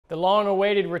The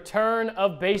long-awaited return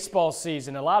of baseball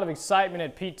season. A lot of excitement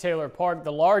at Pete Taylor Park.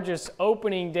 The largest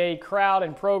opening day crowd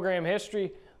in program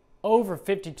history. Over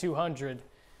 5,200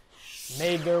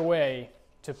 made their way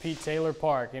to Pete Taylor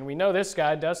Park. And we know this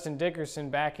guy, Dustin Dickerson,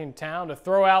 back in town to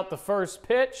throw out the first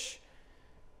pitch.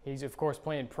 He's, of course,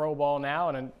 playing pro ball now.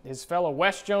 And his fellow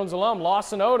West Jones alum,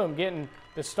 Lawson Odom, getting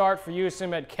the start for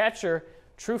USM at catcher.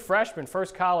 True freshman,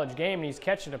 first college game, and he's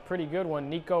catching a pretty good one.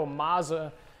 Nico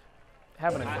Mazza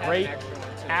having a great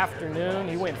afternoon.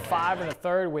 He went 5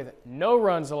 1/3 with no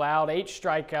runs allowed, 8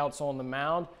 strikeouts on the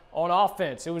mound. On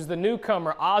offense, it was the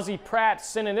newcomer, Ozzie Pratt,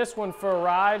 sending this one for a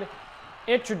ride,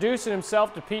 introducing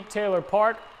himself to Pete Taylor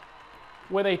Park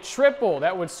with a triple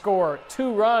that would score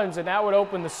 2 runs, and that would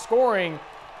open the scoring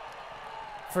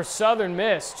for Southern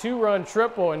Miss. 2-run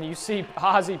triple, and you see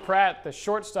Ozzie Pratt, the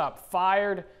shortstop,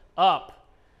 fired up.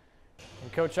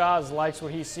 And Coach Oz likes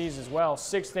what he sees as well.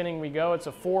 6th inning we go. It's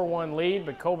a 4-1 lead,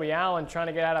 but Colby Allen trying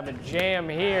to get out of a jam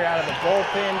here, out of the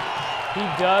bullpen.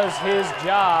 He does his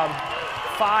job.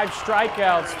 5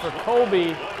 strikeouts for Colby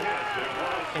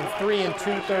in 3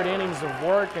 2/3 innings of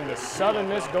work, and the Southern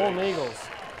Miss Golden Eagles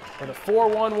with a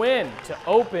 4-1 win to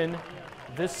open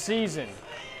this season.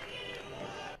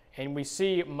 And we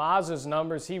see Mazza's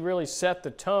numbers. He really set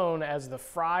the tone as the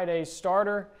Friday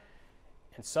starter,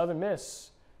 and Southern Miss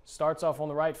starts off on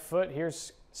the right foot.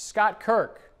 Here's Scott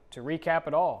Kirk to recap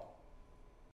it all.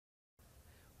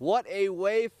 What a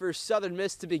way for Southern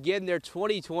Miss to begin their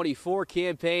 2024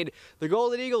 campaign. The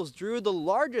Golden Eagles drew the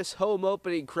largest home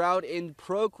opening crowd in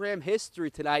program history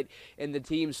tonight in the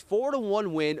team's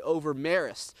 4-1 win over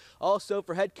Marist. Also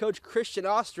for head coach Christian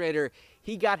Ostrander,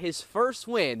 he got his first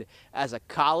win as a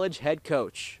college head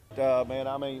coach. Man,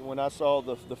 I mean, when I saw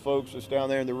the folks that's down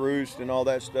there in the roost and all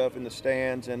that stuff in the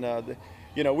stands, and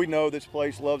you know, we know this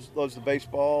place loves the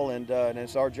baseball, and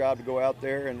it's our job to go out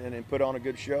there and put on a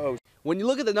good show. When you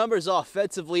look at the numbers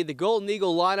offensively, the Golden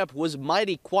Eagle lineup was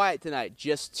mighty quiet tonight.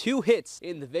 Just 2 hits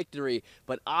in the victory,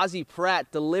 but Ozzie Pratt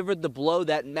delivered the blow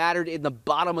that mattered in the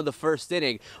bottom of the 1st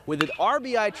inning with an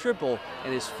RBI triple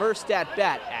and his first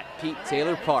at-bat at Pete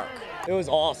Taylor Park. It was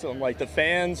awesome. Like, the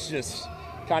fans just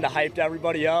kind of hyped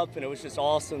everybody up, and it was just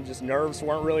awesome. Just nerves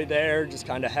weren't really there. Just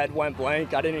kind of head went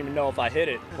blank. I didn't even know if I hit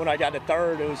it. When I got to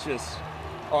 3rd, it was just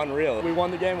unreal. We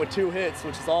won the game with 2 hits,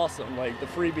 which is awesome. Like, the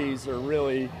freebies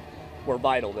were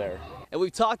vital there. And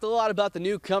we've talked a lot about the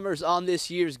newcomers on this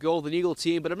year's Golden Eagle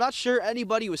team, but I'm not sure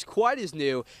anybody was quite as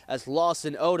new as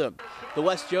Lawson Odom. The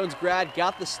West Jones grad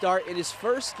got the start in his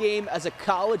first game as a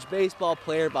college baseball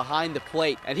player behind the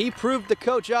plate, and he proved to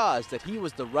Coach Oz that he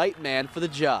was the right man for the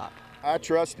job. I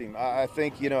trust him. I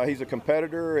think, you know, he's a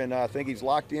competitor, and I think he's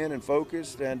locked in and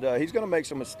focused, and he's going to make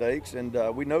some mistakes, and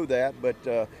we know that, but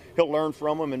he'll learn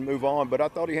from them and move on. But I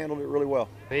thought he handled it really well.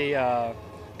 He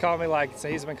called me like, so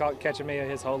he's been catching me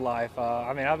his whole life.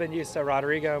 I mean, I've been used to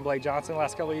Rodrigo and Blake Johnson the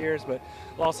last couple of years, but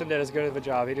Lawson did as good of a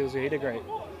job. He did great.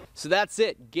 So that's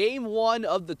it. Game 1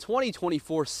 of the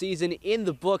 2024 season in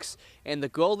the books, and the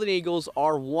Golden Eagles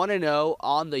are 1-0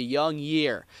 on the young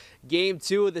year. Game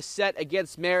 2 of the set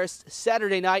against Marist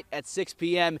Saturday night at 6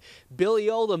 p.m. Billy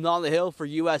Oldham on the hill for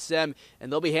USM, and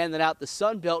they'll be handing out the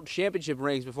Sun Belt Championship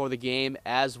rings before the game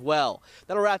as well.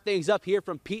 That'll wrap things up here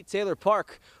from Pete Taylor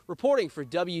Park. Reporting for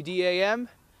WDAM,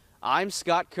 I'm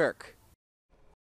Scott Kirk.